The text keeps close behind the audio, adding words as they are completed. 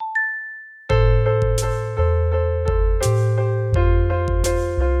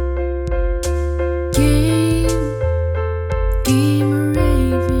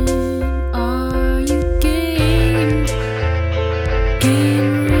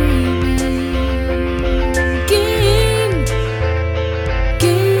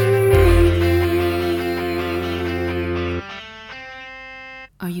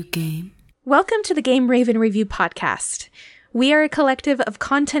Welcome to the Game Raven Review podcast. We are a collective of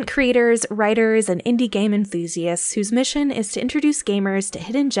content creators, writers, and indie game enthusiasts whose mission is to introduce gamers to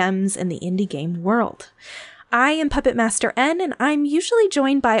hidden gems in the indie game world. I am Puppet Master N, and I'm usually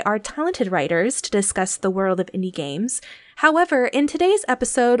joined by our talented writers to discuss the world of indie games. However, in today's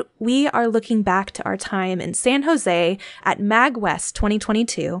episode, we are looking back to our time in San Jose at MagWest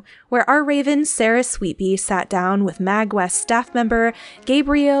 2022, where our Raven, Sarah Sweetby, sat down with MagWest staff member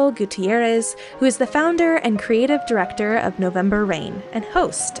Gabriel Gutierrez, who is the founder and creative director of November Rain and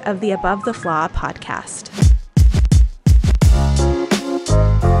host of the Above the Flaw podcast.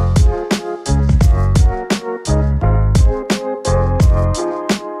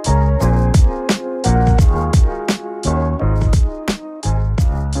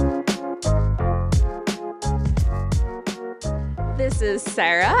 This is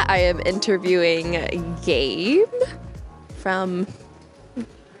Sarah. I am interviewing Gabe from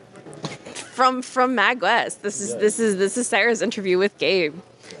MagWest. This is Sarah's interview with Gabe.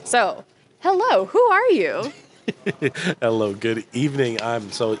 So, hello. Who are you? Hello, good evening.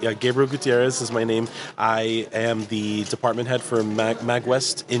 Gabriel Gutierrez is my name. I am the department head for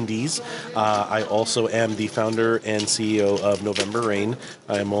MagWest Indies. I also am the founder and CEO of November Rain.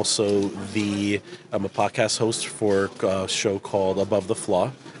 I'm also I'm a podcast host for a show called Above the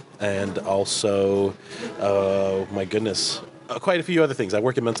Flaw, and also, quite a few other things. I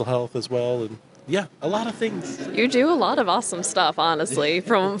work in mental health as well, and yeah, a lot of things. You do a lot of awesome stuff, honestly,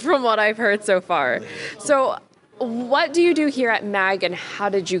 from what I've heard so far. So, what do you do here at Mag, and how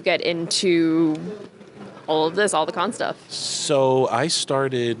did you get into all of this, all the con stuff? So I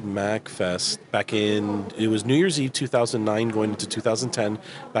started MagFest it was New Year's Eve 2009 going into 2010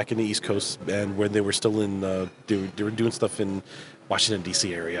 back in the East Coast, and when they were still they were doing stuff in Washington,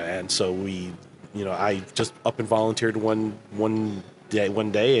 D.C. area. And so I just up and volunteered one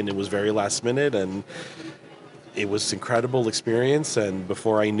day, and it was very last minute, and it was an incredible experience. And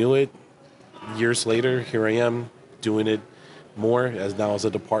before I knew it, years later, here I am doing it more as a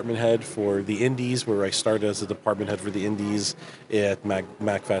department head for the Indies, where I started as a department head for the Indies at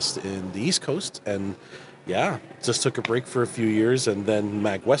MagFest in the East Coast. And yeah, just took a break for a few years, and then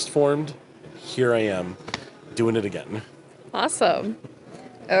MagWest formed. Here I am doing it again. Awesome.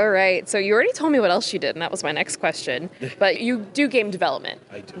 All right. So you already told me what else you did, and that was my next question. But you do game development,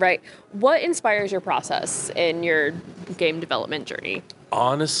 I do. Right? What inspires your process in your game development journey?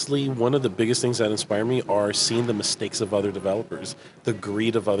 Honestly, one of the biggest things that inspire me are seeing the mistakes of other developers, the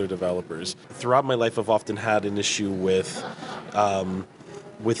greed of other developers. Throughout my life, I've often had an issue with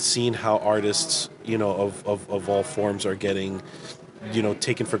seeing how artists, of all forms are getting,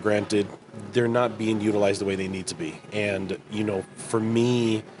 taken for granted. They're not being utilized the way they need to be. And, for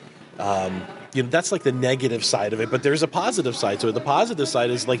me, that's like the negative side of it, but there's a positive side to it. The positive side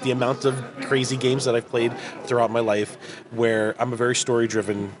is like the amount of crazy games that I've played throughout my life, where I'm a very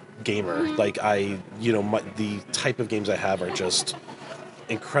story-driven gamer. Like the type of games I have are just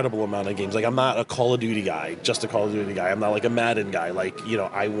incredible amount of games. Like, I'm not a Call of Duty guy, just a Call of Duty guy. I'm not like a Madden guy. Like,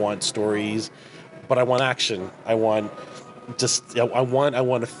 I want stories, but I want action. I want to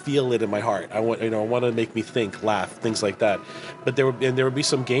feel it in my heart. I want to make me think, laugh, things like that. But there would be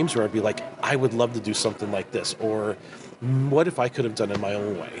some games where I'd be like, I would love to do something like this, or what if I could have done it my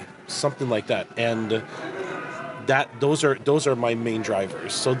own way, something like that. And those are my main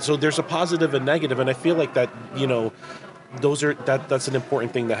drivers. So there's a positive and negative, and I feel like that that's an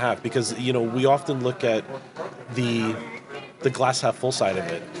important thing to have, because we often look at the glass half full side of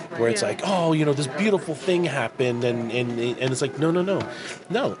it, where it's like, this beautiful thing happened, and it's like,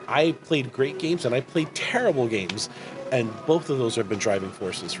 no. I played great games and I played terrible games, and both of those have been driving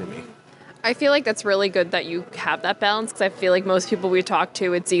forces for me. I feel like that's really good that you have that balance, because I feel like most people we talk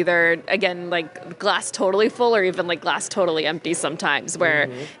to, it's either, again, like glass totally full or even like glass totally empty sometimes, where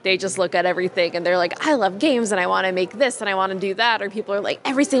they just look at everything and they're like, I love games and I want to make this and I want to do that. Or people are like,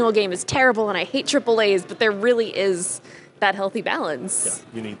 every single game is terrible and I hate AAAs, but there really is that healthy balance.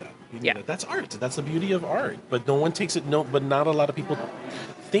 Yeah, you need that. That. That's art. That's the beauty of art. But no one takes it. But not a lot of people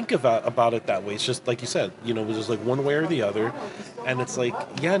think about it that way. It's just like you said. It's just like one way or the other, and it's like,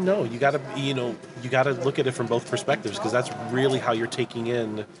 you gotta look at it from both perspectives, because that's really how you're taking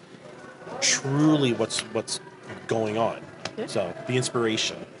in truly what's going on. Yeah. So the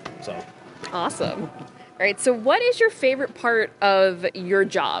inspiration. So awesome. All right, so what is your favorite part of your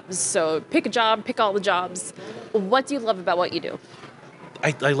jobs? So pick a job, pick all the jobs. What do you love about what you do?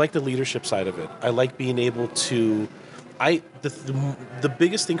 I like the leadership side of it. I like being able to... The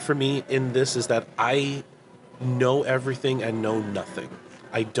biggest thing for me in this is that I know everything and know nothing.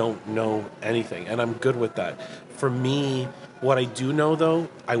 I don't know anything, and I'm good with that. For me, what I do know, though,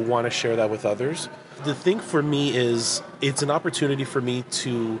 I want to share that with others. The thing for me is it's an opportunity for me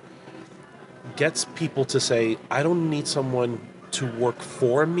to get people to say, I don't need someone to work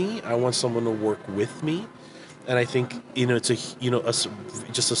for me. I want someone to work with me. And I think, it's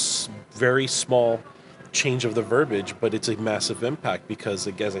just very small change of the verbiage, but it's a massive impact because,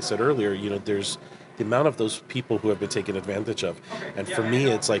 as I said earlier, there's the amount of those people who have been taken advantage of. And for me,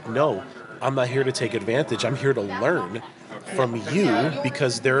 it's like, no, I'm not here to take advantage. I'm here to learn from you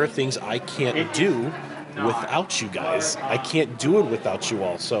because there are things I can't do without you guys. I can't do it without you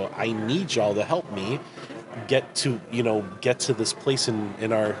all. So I need y'all to help me get to this place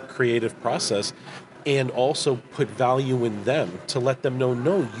in our creative process, and also put value in them to let them know,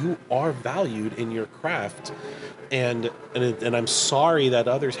 no, you are valued in your craft. And I'm sorry that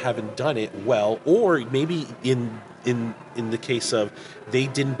others haven't done it well, or maybe in the case of they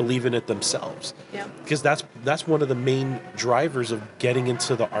didn't believe in it themselves. Yeah. Because that's one of the main drivers of getting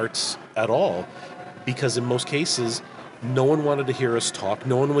into the arts at all. Because in most cases, no one wanted to hear us talk.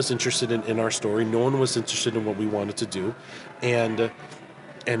 No one was interested in our story. No one was interested in what we wanted to do. And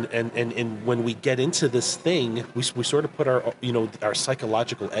when we get into this thing, we sort of put our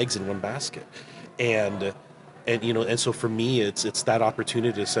psychological eggs in one basket. And so for me, it's that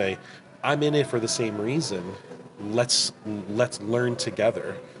opportunity to say, I'm in it for the same reason. Let's learn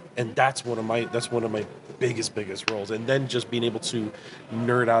together. And that's one of my biggest roles. And then just being able to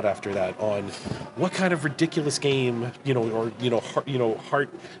nerd out after that on what kind of ridiculous game,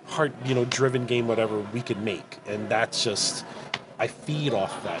 heart driven game, whatever we could make. And that's just, I feed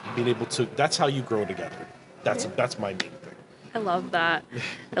off that. Being able to, that's how you grow together. That's my main thing. I love that.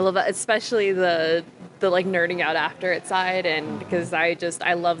 Especially the like nerding out after it side, and because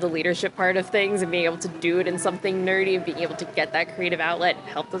I love the leadership part of things and being able to do it in something nerdy and being able to get that creative outlet and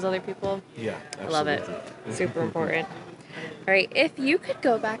help those other people. Yeah, absolutely. I love it. Super important. All right, if you could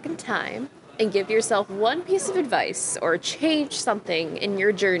go back in time and give yourself one piece of advice or change something in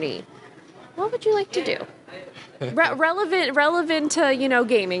your journey, what would you like to do? Relevant to,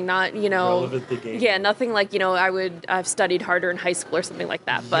 gaming, not, relevant to gaming. Yeah, nothing like, I've studied harder in high school or something like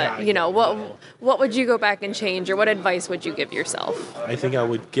that. But, what would you go back and change, or what advice would you give yourself? I think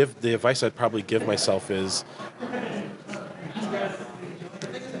the advice I'd probably give myself is,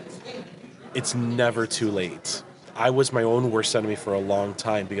 it's never too late. I was my own worst enemy for a long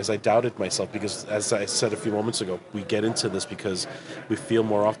time because I doubted myself, because as I said a few moments ago, we get into this because we feel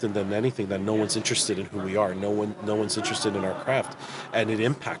more often than anything that no one's interested in who we are. No one's interested in our craft, and it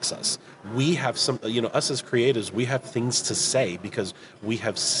impacts us. We have us as creatives, we have things to say because we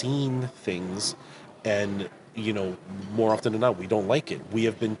have seen things, and more often than not, we don't like it. We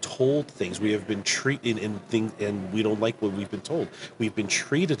have been told things. We have been treated in things, and we don't like what we've been told. We've been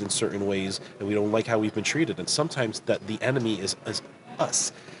treated in certain ways, and we don't like how we've been treated. And sometimes that the enemy is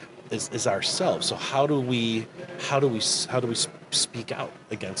us, is ourselves. So how do we speak out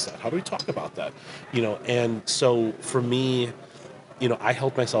against that? How do we talk about that? And so for me, I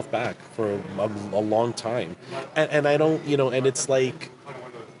held myself back for a long time, and I don't, and it's like.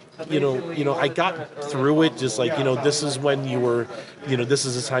 I got through it just like, this is when you were, this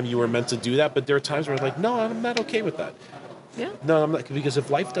is the time you were meant to do that. But there are times where I'm like, no, I'm not okay with that. Yeah. No, I'm not, because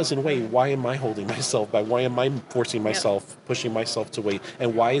if life doesn't wait, why am I holding myself back? Why am I forcing myself, pushing myself to wait?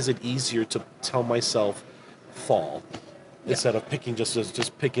 And why is it easier to tell myself fall instead of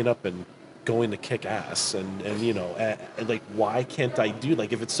just picking up and going to kick ass? And like, why can't I do,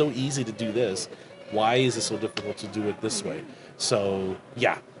 like, if it's so easy to do this, why is it so difficult to do it this way? So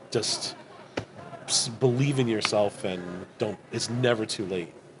yeah. Just believe in yourself, and it's never too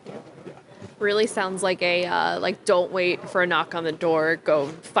late. Yeah. Really sounds like don't wait for a knock on the door, go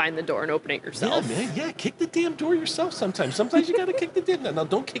find the door and open it yourself. Yeah, man. Yeah, kick the damn door yourself sometimes. Sometimes you gotta kick the damn door. Now,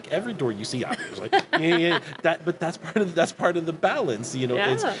 don't kick every door you see out there. It's like, but that's part of the balance.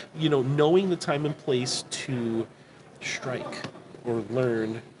 It's, knowing the time and place to strike or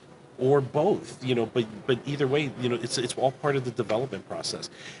learn, or both, but either way, it's all part of the development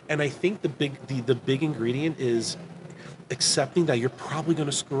process. And I think the big ingredient is accepting that you're probably going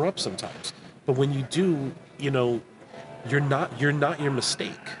to screw up sometimes. But when you do, you're not your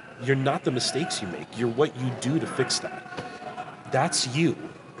mistake. You're not the mistakes you make. You're what you do to fix that. That's you.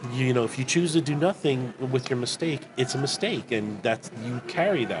 If you choose to do nothing with your mistake, it's a mistake, and you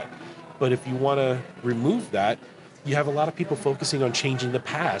carry that. But if you want to remove that, you have a lot of people focusing on changing the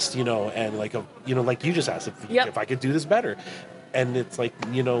past, and like you just asked if I could do this better. And it's like,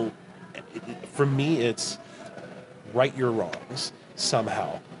 for me, it's right your wrongs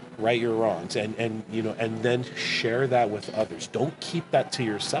somehow. Right your wrongs, and then share that with others. Don't keep that to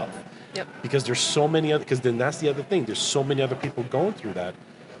yourself. Yep. Because there's so many other, because then that's the other thing. There's so many other people going through that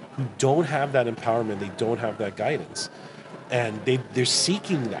who don't have that empowerment. They don't have that guidance. And they're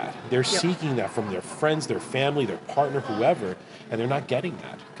seeking that. They're seeking that from their friends, their family, their partner, whoever, and they're not getting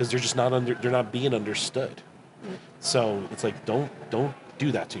that because they're just not they're not being understood. So it's like don't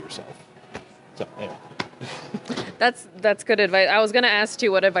do that to yourself. So anyway. That's good advice. I was going to ask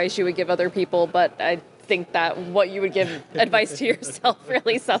you what advice you would give other people, but I think that what you would give advice to yourself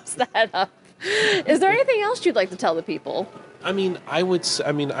really sums that up. Is there anything else you'd like to tell the people? I would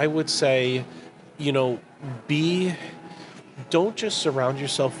say, don't just surround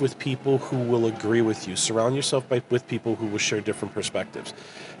yourself with people who will agree with you. Surround yourself with people who will share different perspectives.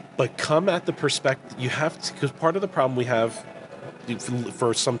 But come at the perspective, you have to, because part of the problem we have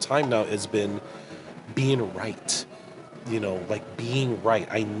for some time now has been being right. Being right.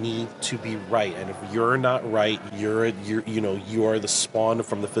 I need to be right. And if you're not right, you are the spawn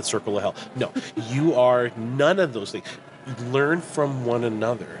from the fifth circle of hell. No, you are none of those things. Learn from one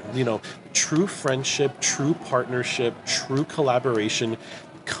another. True friendship, true partnership, true collaboration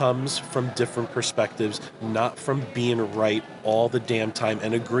comes from different perspectives, not from being right all the damn time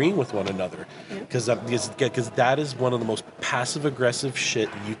and agreeing with one another. Because that is one of the most passive aggressive shit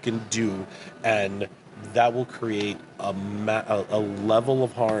you can do, and that will create a level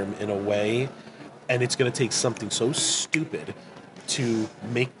of harm in a way, and it's going to take something so stupid to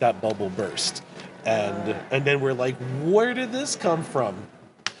make that bubble burst. And then we're like, where did this come from?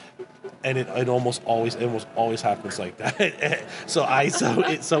 And it almost always happens like that. so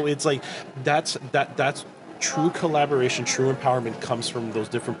it's like that's true collaboration, true empowerment comes from those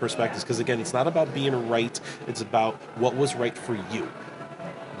different perspectives. Because again, it's not about being right. It's about what was right for you,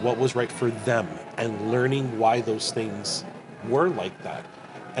 what was right for them, and learning why those things were like that,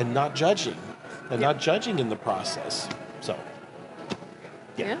 and not judging, in the process. So,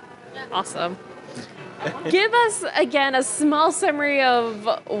 yeah. Awesome. Give us, again, a small summary of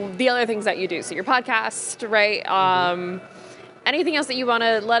the other things that you do. So your podcast, right? Anything else that you want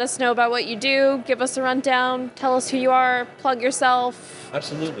to let us know about what you do? Give us a rundown. Tell us who you are. Plug yourself.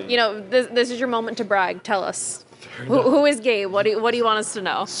 Absolutely. This is your moment to brag. Tell us. Who is Gabe? What do you want us to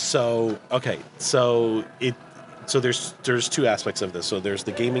know? So there's two aspects of this. So there's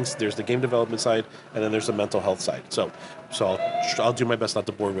the game development side, and then there's the mental health side. So I'll do my best not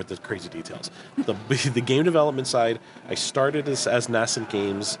to bore with the crazy details. The game development side, I started as Nascent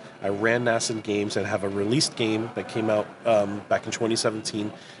Games. I ran Nascent Games and have a released game that came out back in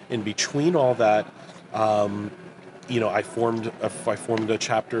 2017. In between all that, I formed a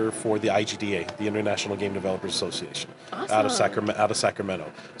chapter for the IGDA, the International Game Developers Association, awesome. out of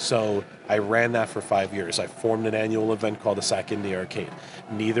Sacramento. So I ran that for 5 years. I formed an annual event called the Sac Indie Arcade.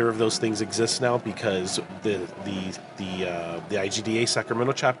 Neither of those things exist now because the IGDA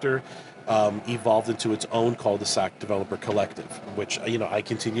Sacramento chapter evolved into its own called the Sac Developer Collective, which I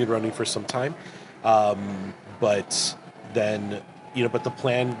continued running for some time, but the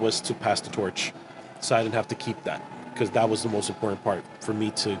plan was to pass the torch. So I didn't have to keep that, because that was the most important part for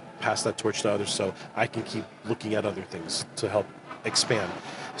me, to pass that torch to others so I can keep looking at other things to help expand.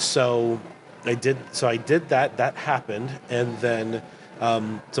 So I did that. That happened, and then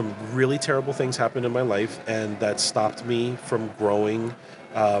some really terrible things happened in my life, and that stopped me from growing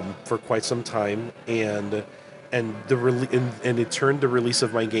for quite some time. And it turned the release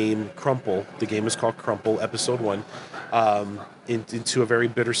of my game Crumple. The game is called Crumple, Episode 1. Into a very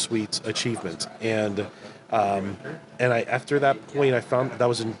bittersweet achievement, and after that point, I found that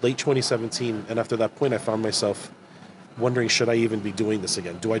was in late 2017, and after that point, I found myself wondering, should I even be doing this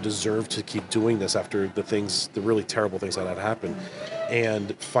again? Do I deserve to keep doing this after the really terrible things that had happened?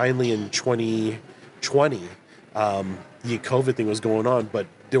 And finally, in 2020, the COVID thing was going on, but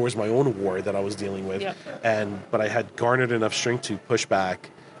there was my own war that I was dealing with, but I had garnered enough strength to push back.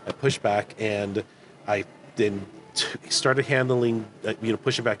 I pushed back, and I then started handling,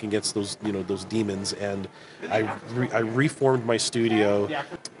 pushing back against those demons, and I reformed my studio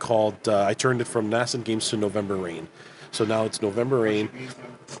called, I turned it from Nascent Games to November Rain. So now it's November Rain,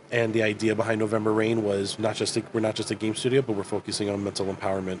 and the idea behind November Rain was we're not just a game studio, but we're focusing on mental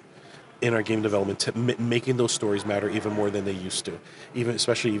empowerment in our game development, making those stories matter even more than they used to,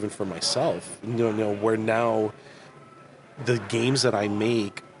 especially for myself. Where now the games that I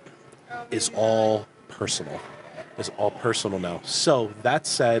make is all personal. Is all personal now. So that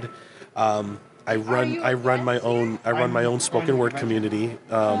said, I run my own spoken word community.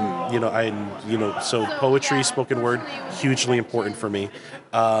 So poetry, spoken word, hugely important for me.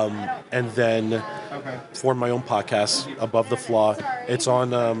 And then form my own podcast, Above the Flaw. It's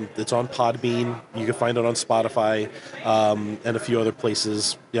on Podbean. You can find it on Spotify, and a few other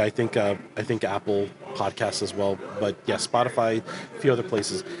places. Yeah, I think Apple Podcasts as well. But yeah, Spotify, a few other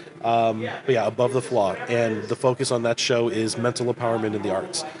places. But yeah, Above the Flaw, and the focus on that show is mental empowerment in the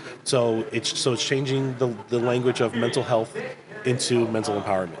arts. So it's changing the language of mental health into mental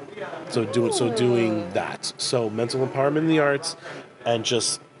empowerment. Doing that. So mental empowerment in the arts, and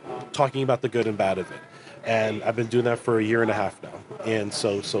just talking about the good and bad of it. And I've been doing that for a year and a half now, and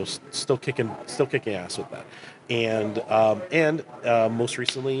so still kicking ass with that. And most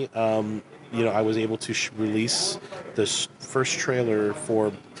recently, I was able to release the first trailer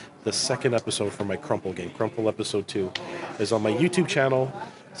for the second episode for my Crumple game. Crumple episode 2 is on my YouTube channel,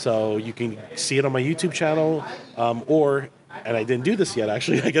 so you can see it on my YouTube channel, and I didn't do this yet.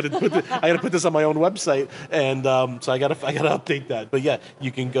 Actually, I got to put this on my own website, and so I got to update that. But yeah,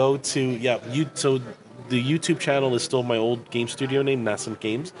 you can go to So the YouTube channel is still my old game studio name, Nascent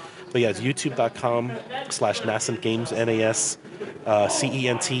Games. But yeah, it's youtube.com/Nascent Games,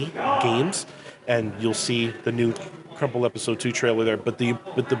 NASCENT Games, and you'll see the new Crumple episode 2 trailer there. But the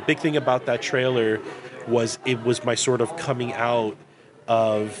big thing about that trailer was it was my sort of coming out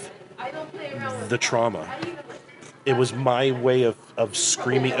of the trauma. It was my way of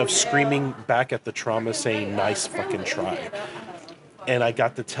screaming back at the trauma, saying, "Nice fucking try." And I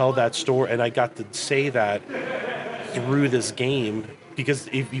got to tell that story, and I got to say that through this game, because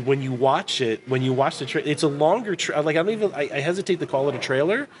when you watch the trailer, it's a longer I hesitate to call it a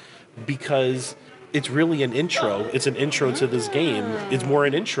trailer, because it's really an intro. It's an intro to this game. It's more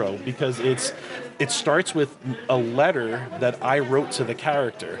an intro, because it starts with a letter that I wrote to the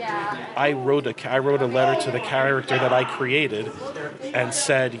character. I wrote a letter to the character that I created, and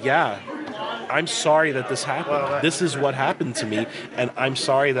said, "Yeah, I'm sorry that this happened. This is what happened to me, and I'm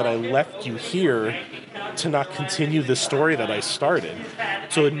sorry that I left you here to not continue the story that I started."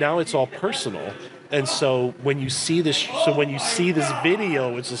 So now it's all personal. And so when you see this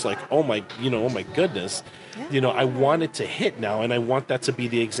video, it's just like, oh my goodness, I want it to hit now, and I want that to be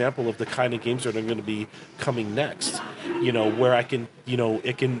the example of the kind of games that are going to be coming next. Where I can,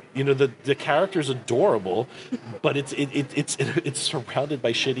 the character's adorable, but it's surrounded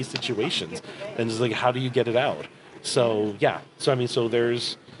by shitty situations, and it's like, how do you get it out? So yeah, so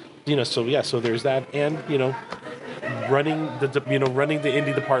there's, there's that, and running the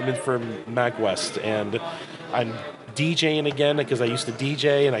indie department for MagWest, and I'm DJing again, because I used to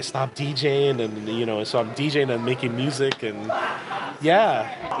DJ and I stopped DJing, and so I'm DJing and making music, and yeah.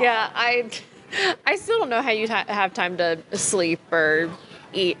 I still don't know how you'd have time to sleep or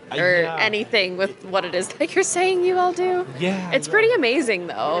eat or anything with what it is that you're saying you all do. Yeah, it's pretty amazing,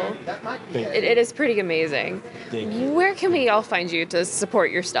 though. It is pretty amazing. Thank you. Where can we all find you to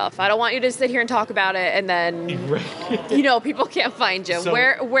support your stuff? I don't want you to sit here and talk about it and then people can't find you. So,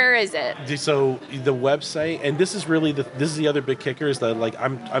 where is it? So the website, and this is the other big kicker, is that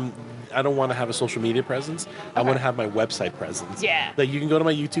I don't want to have a social media presence. Okay. I want to have my website presence. Yeah. You can go to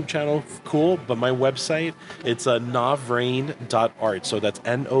my YouTube channel, cool, but my website, it's novrain.art. So that's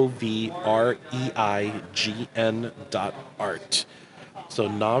NOVREIGN.art. So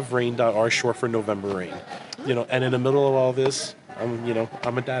novrain.art, short for November Rain. And in the middle of all this,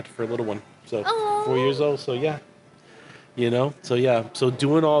 I'm a dad for a little one. So Aww. 4 years old, so yeah. So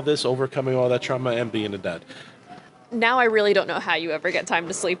doing all this, overcoming all that trauma, and being a dad. Now I really don't know how you ever get time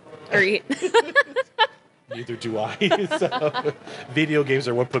to sleep or eat. Neither do I. So, video games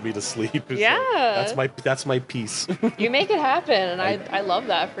are what put me to sleep. Yeah. So that's my piece. You make it happen, and I love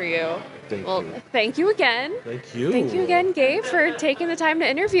that for you. Thank you again. Thank you. Thank you again, Gabe, for taking the time to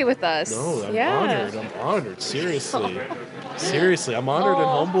interview with us. No, I'm honored. Seriously. Seriously, I'm honored and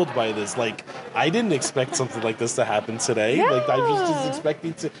humbled by this. I didn't expect something like this to happen today. Yeah. I was just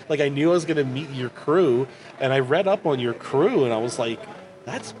expecting to, I knew I was going to meet your crew, and I read up on your crew, and I was like,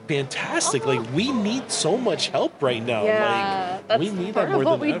 that's fantastic. We need so much help right now. Yeah, we need that more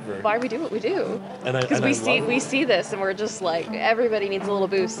than ever. Why we do what we do. Because we see this, and we're just like, everybody needs a little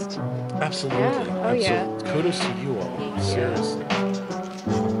boost. Absolutely. Yeah. Oh, yeah. Kudos to you all. Seriously.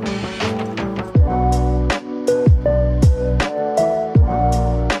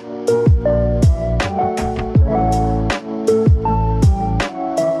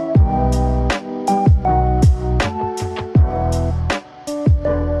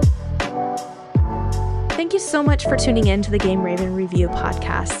 Thank you so much for tuning in to the Game Raven Review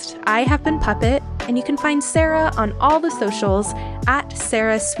podcast. I have been Puppet, and you can find Sarah on all the socials at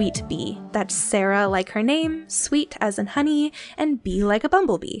Sarah Sweet Bee. That's Sarah like her name, sweet as in honey, and bee like a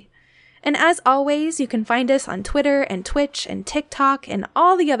bumblebee. And as always, you can find us on Twitter and Twitch and TikTok and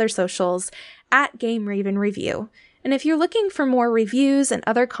all the other socials at Game Raven Review. And if you're looking for more reviews and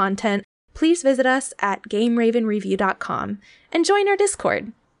other content, please visit us at GameRavenReview.com and join our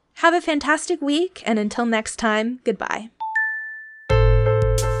Discord. Have a fantastic week, and until next time, goodbye.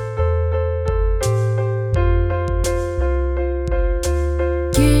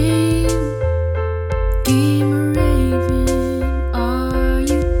 Game Raven, are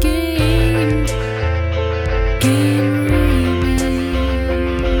you game? Game